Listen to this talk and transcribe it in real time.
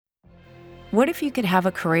What if you could have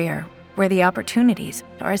a career where the opportunities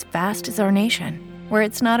are as vast as our nation, where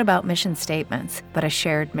it's not about mission statements, but a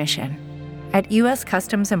shared mission? At U.S.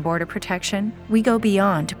 Customs and Border Protection, we go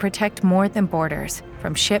beyond to protect more than borders.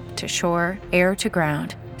 From ship to shore, air to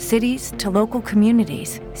ground, cities to local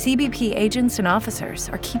communities, CBP agents and officers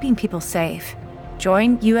are keeping people safe.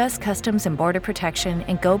 Join U.S. Customs and Border Protection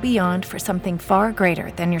and go beyond for something far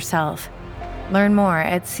greater than yourself. Learn more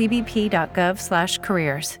at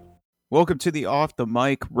cbp.gov/careers. Welcome to the Off the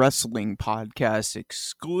Mic Wrestling Podcast,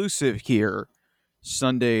 exclusive here.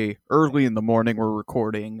 Sunday, early in the morning, we're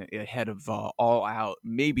recording ahead of All Out,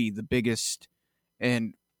 maybe the biggest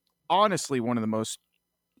and honestly one of the most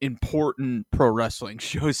important pro wrestling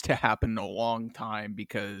shows to happen in a long time,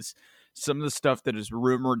 because some of the stuff that is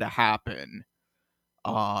rumored to happen,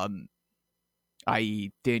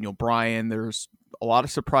 i.e. Daniel Bryan, there's a lot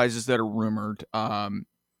of surprises that are rumored.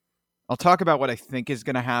 I'll talk about what I think is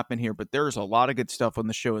going to happen here, but there's a lot of good stuff on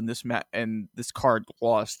the show, and this card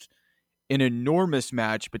lost an enormous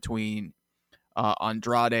match between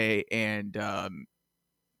Andrade and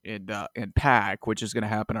Pac, which is going to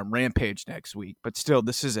happen on Rampage next week. But still,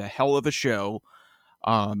 this is a hell of a show.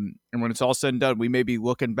 And when it's all said and done, we may be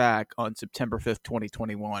looking back on September 5th,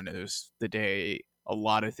 2021 as the day a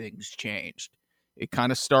lot of things changed. It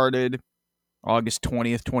kind of started August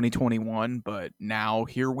 20th, 2021, but now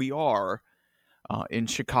here we are in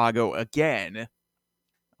Chicago again.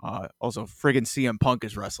 Also, friggin' CM Punk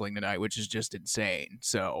is wrestling tonight, which is just insane.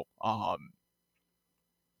 So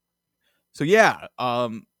yeah,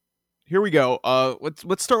 here we go.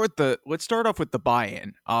 Let's start off with the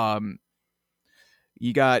buy-in.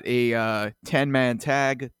 You got a 10-man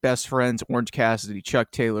tag, Best Friends, Orange Cassidy,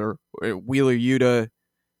 Chuck Taylor, Wheeler Yuta,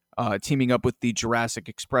 teaming up with the Jurassic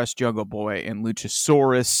Express, Jungle Boy, and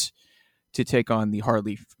Luchasaurus to take on the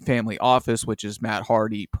Hardy Family Office, which is Matt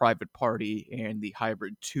Hardy, Private Party, and the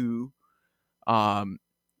Hybrid 2.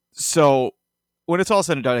 So when it's all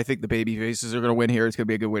said and done, I think the baby faces are going to win here. It's going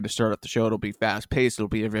to be a good way to start off the show. It'll be fast-paced. It'll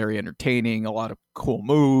be very entertaining, a lot of cool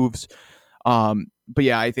moves. But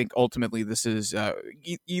yeah, I think ultimately this is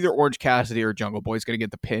either Orange Cassidy or Jungle Boy is going to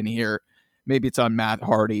get the pin here. Maybe it's on Matt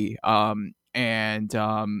Hardy.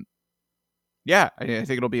 Yeah, I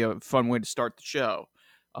think it'll be a fun way to start the show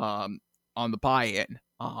on the buy-in.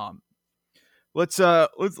 Let's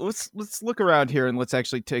look around here and let's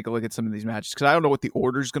actually take a look at some of these matches, because I don't know what the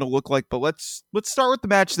order is going to look like. But let's start with the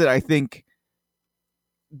match that I think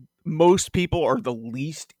most people are the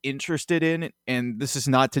least interested in, and this is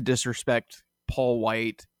not to disrespect Paul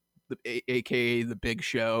White, aka the Big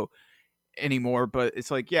Show, anymore. But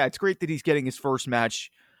it's like, yeah, it's great that he's getting his first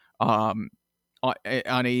match on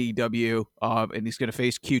AEW, and he's going to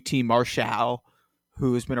face QT Marshall,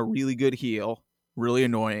 who has been a really good heel, really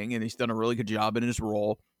annoying, and he's done a really good job in his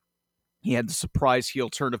role. He had the surprise heel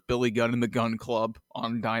turn of Billy Gunn in the Gun Club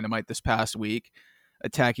on Dynamite this past week,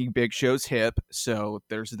 attacking Big Show's hip, so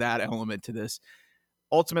there's that element to this.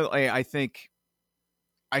 Ultimately, I think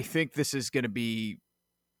this is going to be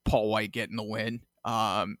Paul White getting the win.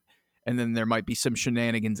 And then there might be some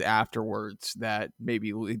shenanigans afterwards that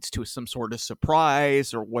maybe leads to some sort of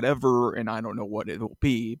surprise or whatever, and I don't know what it'll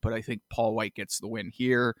be, but I think Paul White gets the win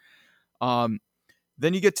here. Then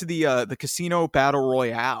you get to the Casino Battle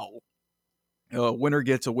Royale. Winner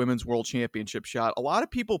gets a Women's World Championship shot. A lot of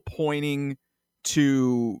people pointing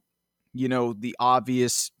to, the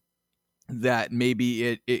obvious that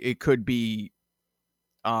maybe it could be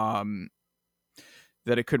that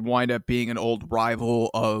it could wind up being an old rival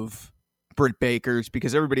of Britt Baker's,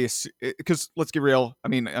 because because let's get real. I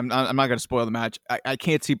mean, I'm not going to spoil the match. I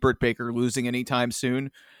can't see Britt Baker losing anytime soon.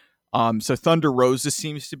 So Thunder Rosa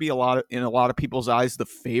seems to be in a lot of people's eyes, the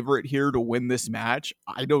favorite here to win this match.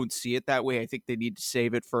 I don't see it that way. I think they need to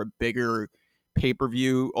save it for a bigger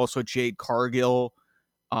pay-per-view. Also, Jade Cargill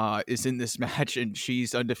is in this match, and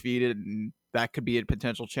she's undefeated, and that could be a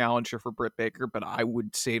potential challenger for Britt Baker, but I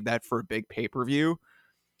would save that for a big pay-per-view.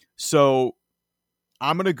 So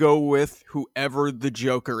I'm going to go with whoever the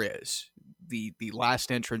Joker is, the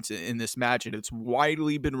last entrance in this match, and it's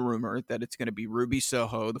widely been rumored that it's going to be Ruby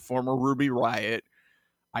Soho, the former Ruby Riott.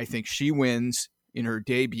 I think she wins in her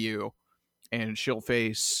debut, and she'll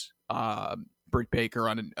face Britt Baker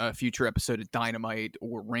on a future episode of Dynamite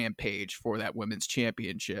or Rampage for that women's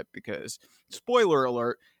championship, because, spoiler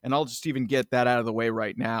alert, and I'll just even get that out of the way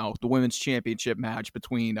right now, the women's championship match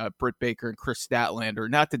between Britt Baker and Chris Statlander,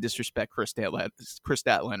 not to disrespect Chris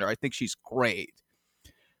Statlander, I think she's great,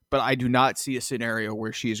 but I do not see a scenario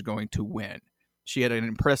where she is going to win. She had an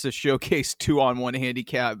impressive showcase 2-on-1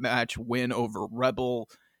 handicap match win over Rebel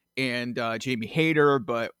and Jamie Hayter,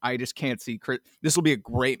 but I just can't see Chris. This will be a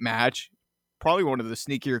great match. probably one of the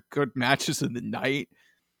sneakier good matches of the night.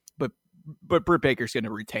 But Britt Baker's going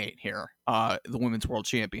to retain here, the Women's World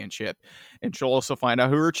Championship, and she'll also find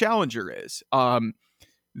out who her challenger is.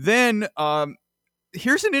 Then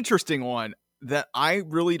here's an interesting one that I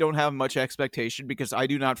really don't have much expectation because I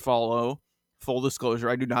do not follow, full disclosure,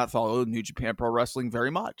 I do not follow New Japan Pro Wrestling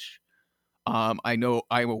very much. I know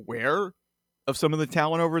I'm aware of some of the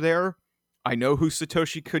talent over there. I know who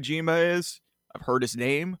Satoshi Kojima is. I've heard his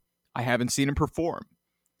name. I haven't seen him perform.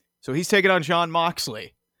 So he's taking on Jon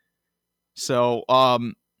Moxley. So,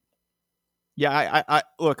 yeah, I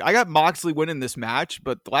look, I got Moxley winning this match,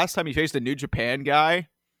 but the last time he faced a New Japan guy,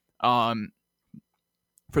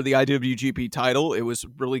 for the IWGP title, it was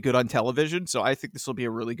really good on television. So I think this will be a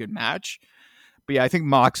really good match. But yeah, I think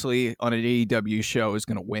Moxley on an AEW show is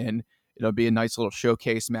going to win. It'll be a nice little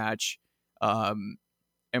showcase match. And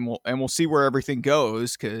we'll see where everything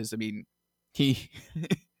goes. Cause I mean, he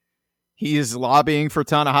is lobbying for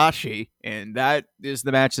Tanahashi, and that is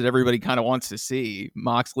the match that everybody kind of wants to see,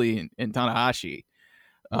 Moxley and Tanahashi,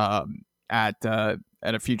 at a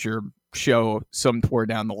future show somewhere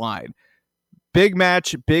down the line. Big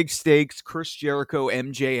match, big stakes, Chris Jericho,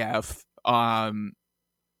 MJF.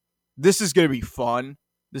 This is going to be fun.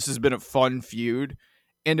 This has been a fun feud.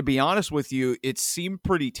 And to be honest with you, it seemed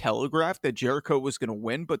pretty telegraphed that Jericho was going to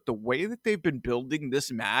win, but the way that they've been building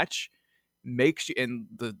this match makes you, and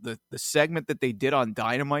the segment that they did on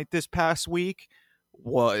Dynamite this past week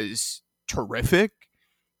was terrific.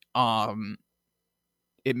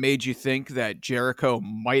 It made you think that Jericho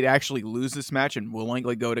might actually lose this match and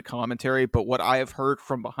willingly go to commentary. But what I have heard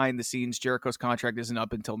from behind the scenes, Jericho's contract isn't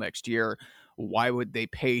up until next year. Why would they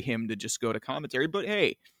pay him to just go to commentary? But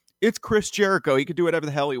hey, it's Chris Jericho. He can do whatever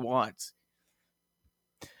the hell he wants.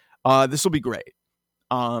 This will be great.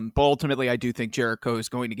 But ultimately, I do think Jericho is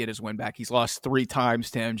going to get his win back. He's lost 3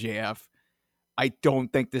 times to MJF. I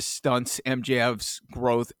don't think this stunts MJF's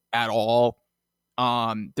growth at all.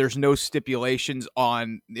 There's no stipulations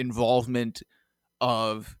on involvement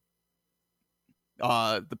of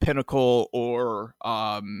the Pinnacle or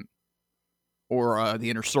the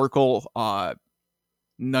Inner Circle.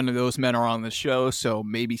 None of those men are on the show, so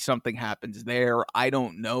maybe something happens there. I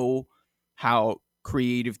don't know how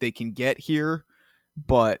creative they can get here.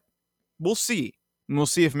 But we'll see. And we'll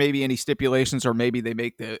see if maybe any stipulations, or maybe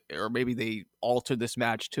they alter this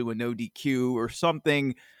match to a no DQ or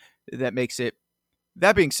something that makes it.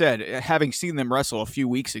 That being said, having seen them wrestle a few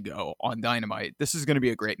weeks ago on Dynamite, this is going to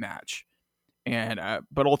be a great match. And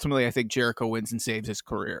but ultimately, I think Jericho wins and saves his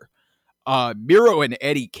career. Miro and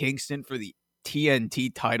Eddie Kingston for the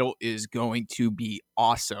TNT title is going to be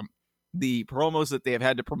awesome. The promos that they have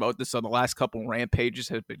had to promote this on the last couple rampages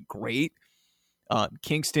have been great.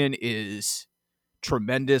 Kingston is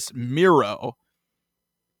tremendous. Miro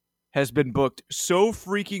has been booked so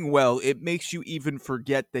freaking well, it makes you even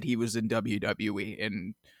forget that he was in WWE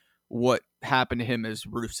and what happened to him as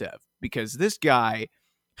Rusev. Because this guy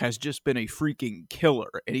has just been a freaking killer.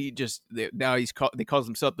 And he just, now he calls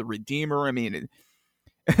himself the Redeemer. I mean,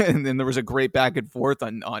 and then there was a great back and forth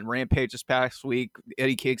on Rampage this past week.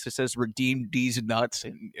 Eddie Kingston says, "Redeem these nuts,"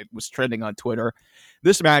 and it was trending on Twitter.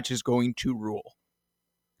 This match is going to rule.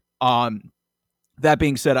 That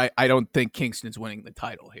being said, I don't think Kingston's winning the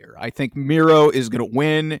title here. I think Miro is going to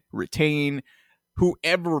win, retain.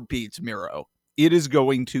 Whoever beats Miro, it is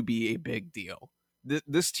going to be a big deal.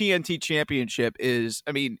 This TNT championship is,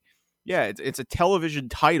 I mean, yeah, it's a television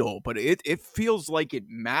title, but it feels like it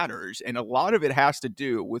matters. And a lot of it has to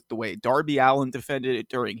do with the way Darby Allin defended it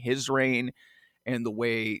during his reign and the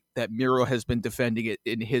way that Miro has been defending it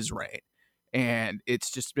in his reign. And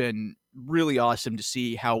it's just been really awesome to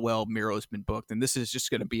see how well Miro's been booked. And this is just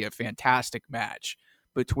going to be a fantastic match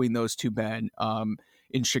between those two men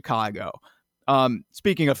in Chicago.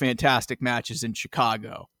 Speaking of fantastic matches in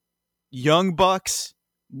Chicago, Young Bucks,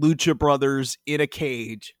 Lucha Brothers in a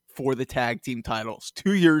cage for the tag team titles.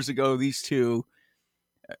 2 years ago, these two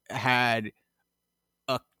had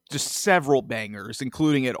just several bangers,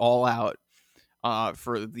 including it All Out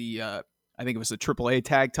for the... I think it was the AAA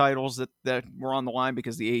tag titles that were on the line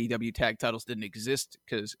because the AEW tag titles didn't exist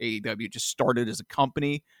because AEW just started as a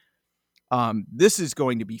company. This is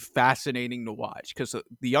going to be fascinating to watch because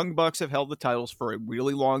the Young Bucks have held the titles for a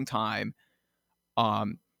really long time.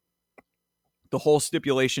 The whole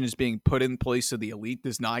stipulation is being put in place so the Elite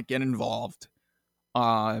does not get involved.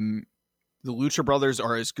 The Lucha Brothers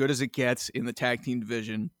are as good as it gets in the tag team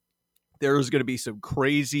division. There is going to be some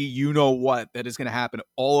crazy you-know-what that is going to happen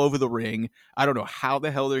all over the ring. I don't know how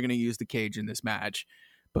the hell they're going to use the cage in this match,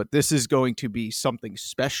 But this is going to be something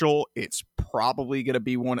special. It's probably going to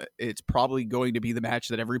be the match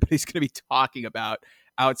that everybody's going to be talking about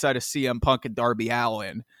outside of CM Punk and Darby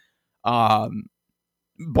Allin.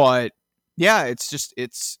 But yeah,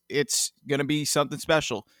 it's going to be something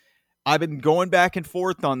special. I've been going back and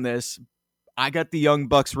forth on this. I got the Young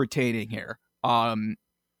Bucks retaining here. I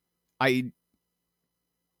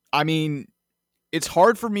mean, it's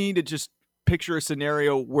hard for me to just picture a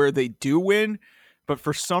scenario where they do win, but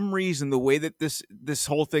for some reason, the way that this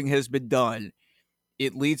whole thing has been done,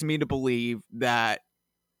 it leads me to believe that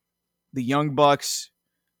the Young Bucks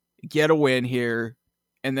get a win here,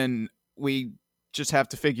 and then we just have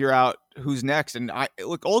to figure out who's next. And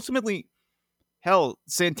ultimately, hell,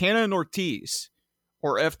 Santana and Ortiz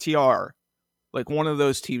or FTR, like one of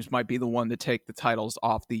those teams might be the one to take the titles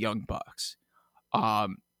off the Young Bucks.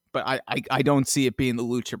 But I don't see it being the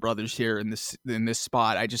Lucha Brothers here in this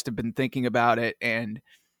spot. I just have been thinking about it, and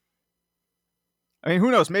I mean,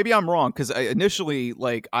 who knows? Maybe I'm wrong, because initially,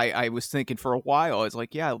 I was thinking for a while, I was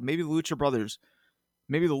like, yeah, maybe the Lucha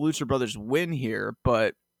Brothers win here,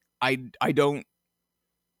 but I don't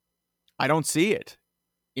see it.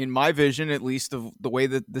 In my vision, at least, of the way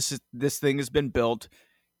that this thing has been built.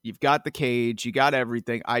 You've got the cage, you got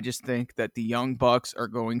everything. I just think that the Young Bucks are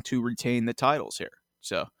going to retain the titles here.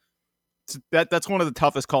 So that's one of the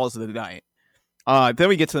toughest calls of the night. Then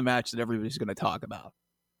we get to the match that everybody's going to talk about.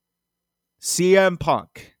 CM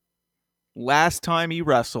Punk. Last time he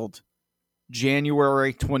wrestled,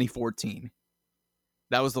 January 2014.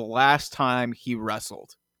 That was the last time he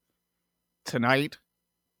wrestled. Tonight,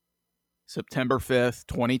 September 5th,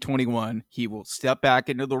 2021, he will step back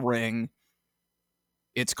into the ring.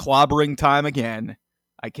 It's clobbering time again.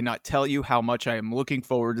 I cannot tell you how much I am looking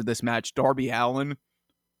forward to this match. Darby Allin,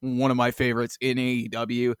 one of my favorites in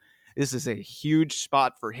AEW. This is a huge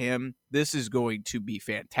spot for him. This is going to be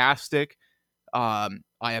fantastic. I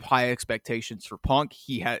have high expectations for Punk.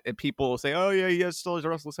 People will say, "Oh yeah, he has still his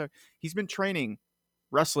wrestling." He's been training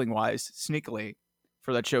wrestling-wise sneakily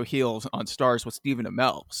for that show Heels on Stars with Stephen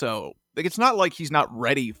Amell. So it's not like he's not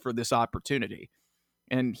ready for this opportunity.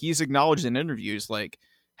 And he's acknowledged in interviews,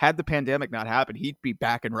 had the pandemic not happened, he'd be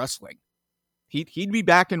back in wrestling. He'd be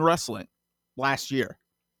back in wrestling last year.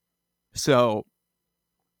 So,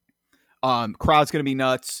 crowd's going to be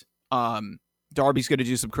nuts. Darby's going to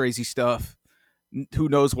do some crazy stuff. Who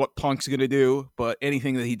knows what Punk's going to do, but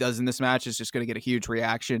anything that he does in this match is just going to get a huge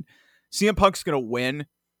reaction. CM Punk's going to win,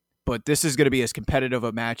 but this is going to be as competitive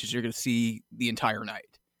a match as you're going to see the entire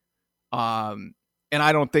night. And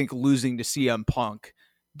I don't think losing to CM Punk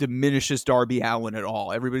diminishes Darby Allin at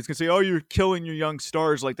all. Everybody's going to say, "Oh, you're killing your young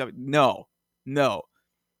stars like that." No.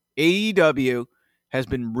 AEW has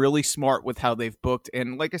been really smart with how they've booked.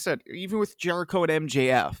 And like I said, even with Jericho and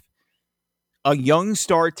MJF, a young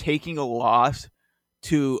star taking a loss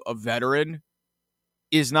to a veteran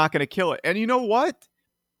is not going to kill it. And you know what?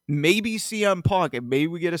 Maybe CM Punk, and maybe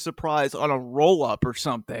we get a surprise on a roll-up or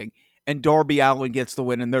something, and Darby Allin gets the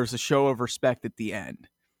win, and there's a show of respect at the end.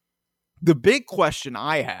 The big question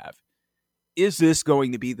I have, is this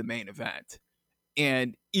going to be the main event?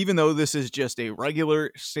 And even though this is just a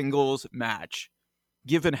regular singles match,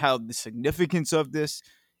 given how the significance of this,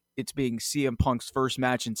 it's being CM Punk's first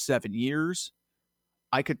match in 7 years,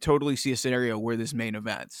 I could totally see a scenario where this main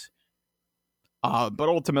events. But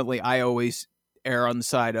ultimately, I always err on the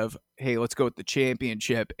side of, hey, let's go with the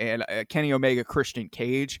championship. And Kenny Omega, Christian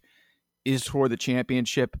Cage is for the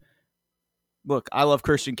championship. Look, I love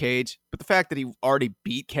Christian Cage, but the fact that he already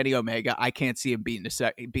beat Kenny Omega, I can't see him beating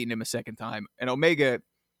him a second time. And Omega,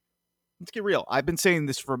 let's get real. I've been saying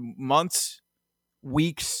this for months,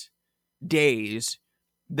 weeks, days,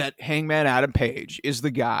 that Hangman Adam Page is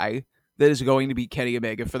the guy that is going to beat Kenny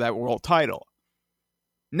Omega for that world title.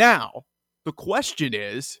 Now, the question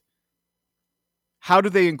is, how do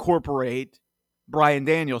they incorporate Bryan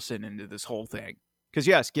Danielson into this whole thing? Because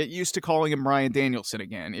yes, get used to calling him Bryan Danielson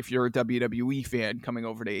again. If you're a WWE fan coming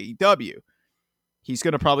over to AEW, he's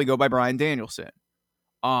going to probably go by Bryan Danielson.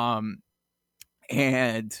 And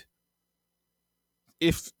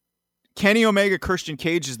if Kenny Omega, Christian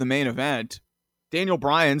Cage is the main event, Daniel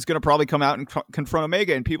Bryan's going to probably come out and confront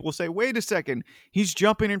Omega, and people will say, wait a second, he's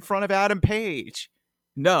jumping in front of Adam Page.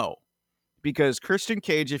 No, because Christian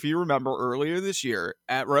Cage, if you remember earlier this year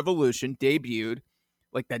at Revolution, debuted,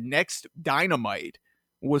 like the next Dynamite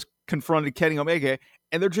was confronted Kenny Omega,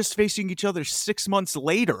 and they're just facing each other 6 months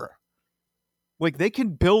later. Like, they can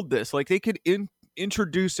build this. Like, they could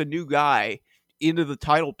introduce a new guy into the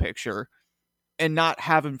title picture and not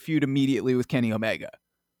have him feud immediately with Kenny Omega.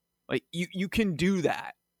 Like, you can do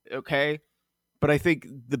that, okay? But I think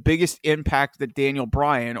the biggest impact that Daniel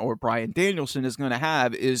Bryan or Bryan Danielson is going to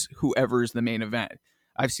have is whoever is the main event.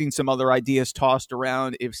 I've seen some other ideas tossed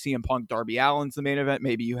around. If CM Punk Darby Allin's the main event,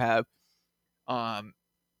 maybe you have CM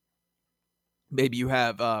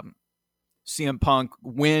Punk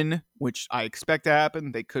win, which I expect to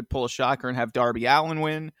happen. They could pull a shocker and have Darby Allin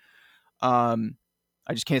win. I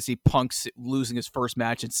just can't see Punk losing his first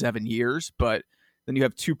match in 7 years. But then you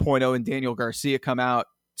have 2.0 and Daniel Garcia come out.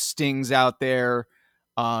 Sting's out there.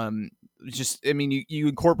 You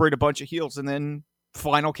incorporate a bunch of heels, and then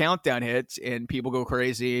Final Countdown hits, and people go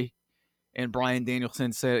crazy. And Bryan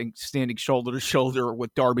Danielson standing shoulder to shoulder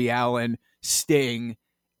with Darby Allin, Sting,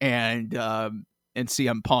 and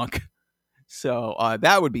CM Punk. So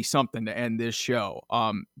that would be something to end this show.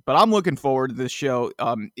 But I'm looking forward to this show.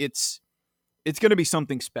 It's going to be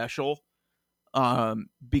something special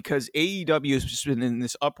because AEW has just been in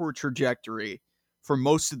this upward trajectory for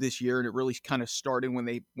most of this year, and it really kind of started when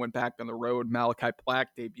they went back on the road. Malachi Black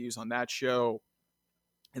debuts on that show,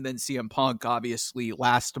 and then CM Punk, obviously,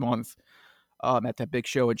 last month at that big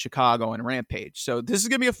show in Chicago and Rampage. So this is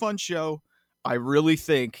going to be a fun show. I really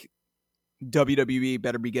think WWE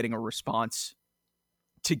better be getting a response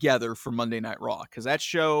together for Monday Night Raw, because that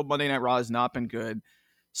show, Monday Night Raw, has not been good.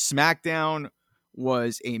 SmackDown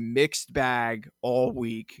was a mixed bag all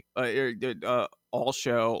week, all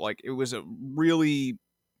show. Like, it was a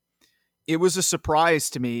surprise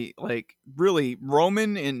to me. Like, really,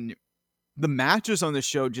 Roman and the matches on the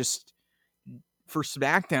show just for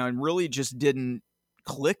SmackDown really just didn't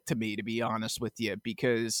click to me, to be honest with you,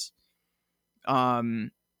 because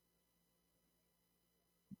Edge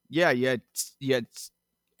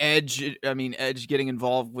getting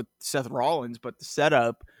involved with Seth Rollins, but the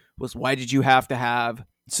setup was, why did you have to have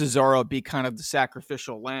Cesaro be kind of the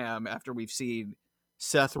sacrificial lamb after we've seen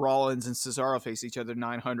Seth Rollins and Cesaro face each other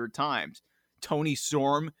 900 times? Tony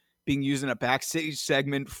Storm being used in a backstage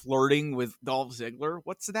segment flirting with Dolph Ziggler.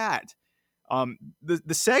 What's that?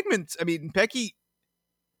 The segments, I mean, Becky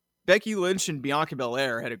Lynch and Bianca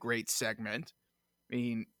Belair had a great segment. I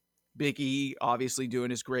mean, Big E obviously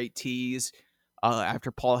doing his great tease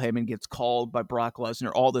after Paul Heyman gets called by Brock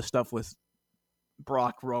Lesnar. All the stuff with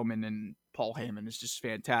Brock, Roman, and Paul Heyman is just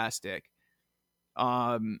fantastic.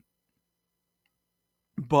 And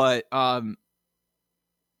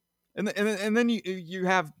then you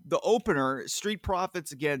have the opener, Street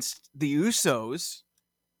Profits against the Usos.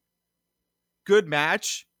 Good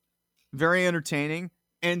match, very entertaining,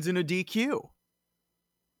 ends in a DQ.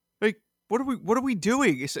 Like, what are we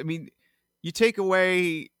doing? I mean, you take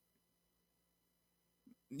away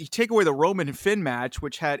the Roman and Finn match,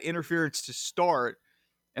 which had interference to start,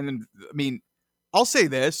 and then, I mean, I'll say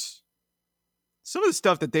this: some of the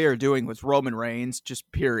stuff that they are doing with Roman Reigns, just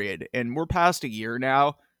period, and we're past a year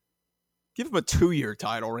now. Give him a 2-year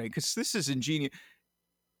title reign, because this is ingenious.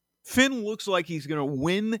 Finn looks like he's going to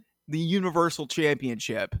win the Universal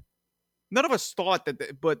Championship. None of us thought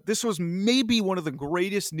that, but this was maybe one of the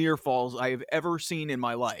greatest near falls I have ever seen in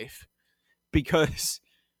my life, because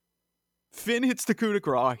Finn hits the coup de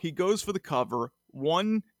grace. He goes for the cover.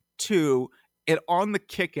 1, 2, and on the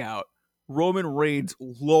kick out, Roman Reigns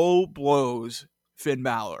low blows Finn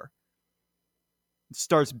Balor.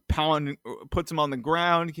 Starts pounding, puts him on the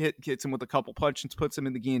ground, hits him with a couple punches, puts him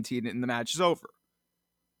in the guillotine, and the match is over.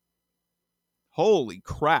 Holy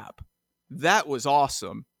crap. That was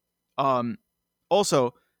awesome.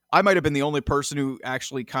 Also, I might have been the only person who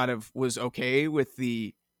actually kind of was okay with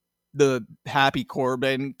the Happy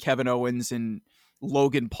Corbin, Kevin Owens, and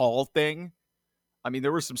Logan Paul thing. I mean,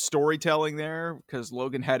 there was some storytelling there, because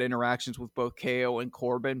Logan had interactions with both KO and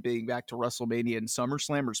Corbin, being back to WrestleMania and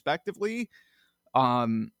SummerSlam, respectively. But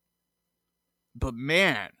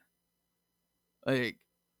man, like,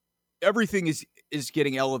 everything is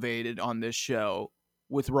getting elevated on this show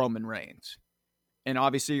with Roman Reigns. And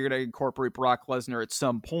obviously you're going to incorporate Brock Lesnar at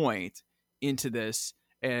some point into this,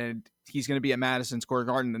 and he's going to be at Madison Square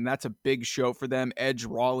Garden, and that's a big show for them. Edge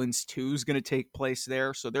Rollins 2 is going to take place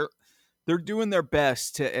there. So they're doing their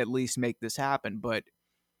best to at least make this happen. But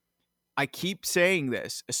I keep saying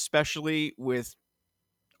this, especially with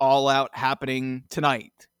All Out happening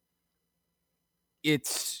tonight.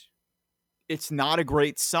 It's not a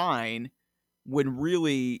great sign when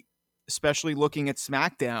really, especially looking at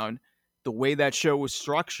SmackDown, the way that show was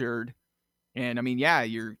structured. And I mean, yeah,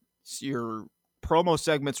 your promo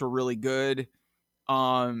segments were really good.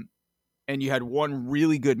 And you had one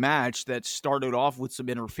really good match that started off with some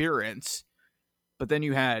interference, but then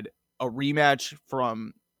you had a rematch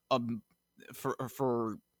from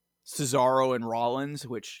for Cesaro and Rollins,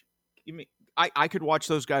 which, I could watch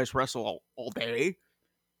those guys wrestle all day,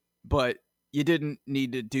 but you didn't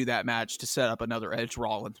need to do that match to set up another Edge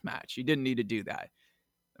Rollins match. You didn't need to do that.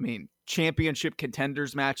 I mean, championship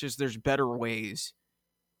contenders matches, there's better ways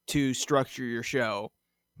to structure your show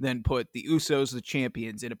than put the Usos, the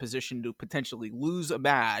champions, in a position to potentially lose a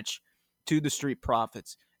match to the Street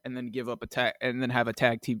Profits and then give up and then have a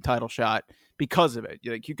tag team title shot because of it.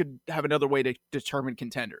 Like, you could have another way to determine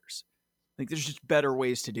contenders. Like, there's just better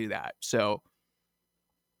ways to do that. So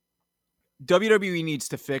WWE needs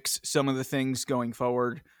to fix some of the things going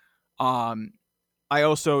forward. I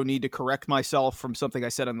also need to correct myself from something I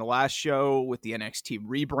said on the last show with the NXT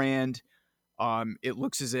rebrand. It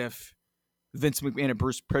looks as if Vince McMahon and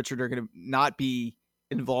Bruce Pritchard are going to not be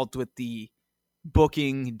involved with the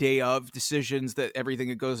booking day of decisions, that everything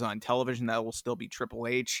that goes on television, that will still be Triple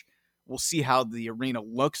H. We'll see how the arena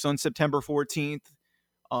looks on September 14th.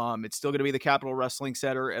 It's still going to be the Capitol Wrestling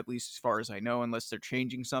Center, at least as far as I know, unless they're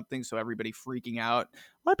changing something. So everybody freaking out.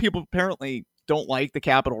 A lot of people apparently don't like the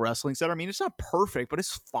Capitol Wrestling Center. I mean, it's not perfect, but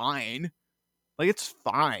it's fine. Like, it's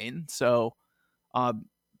fine. So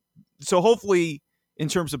hopefully, in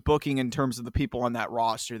terms of booking, in terms of the people on that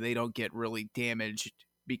roster, they don't get really damaged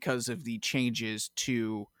because of the changes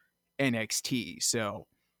to NXT. So,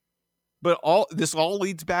 but this all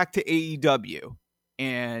leads back to AEW,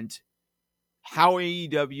 and how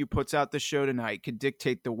AEW puts out the show tonight could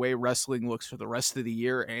dictate the way wrestling looks for the rest of the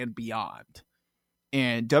year and beyond.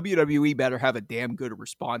 And WWE better have a damn good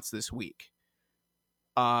response this week.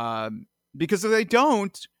 Because if they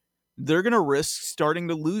don't, they're going to risk starting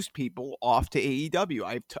to lose people off to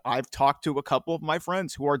AEW. I've talked to a couple of my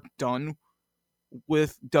friends who are done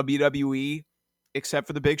with WWE except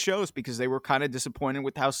for the big shows because they were kind of disappointed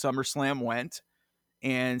with how SummerSlam went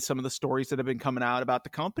and some of the stories that have been coming out about the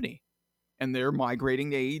company. And they're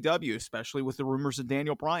migrating to AEW, especially with the rumors of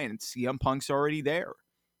Daniel Bryan, and CM Punk's already there.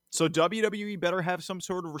 So WWE better have some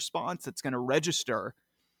sort of response that's going to register,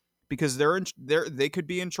 because they could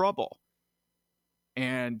be in trouble.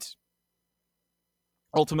 And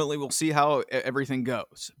ultimately, we'll see how everything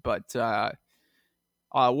goes. But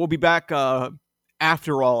we'll be back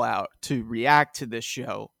after All Out to react to this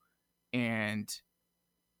show. And,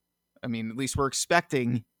 I mean, at least we're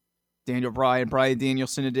expecting Daniel Bryan, Bryan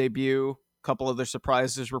Danielson to debut. A couple other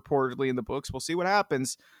surprises reportedly in the books. We'll see what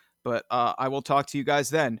happens. But I will talk to you guys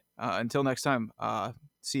then. Until next time,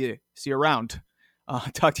 see you around.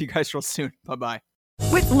 Talk to you guys real soon. Bye-bye.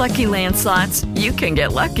 With Lucky Land Slots, you can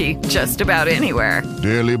get lucky just about anywhere.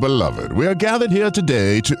 Dearly beloved, we are gathered here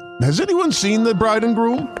today to... Has anyone seen the bride and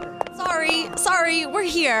groom? Sorry, we're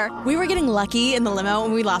here. We were getting lucky in the limo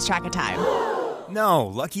and we lost track of time. No,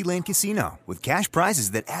 Lucky Land Casino, with cash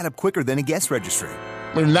prizes that add up quicker than a guest registry.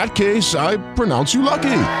 In that case, I pronounce you lucky.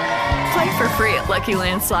 Play for free at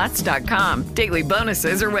LuckyLandSlots.com. Daily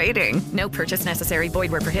bonuses are waiting. No purchase necessary.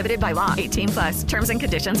 Void where prohibited by law. 18+. Terms and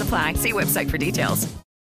conditions apply. See website for details.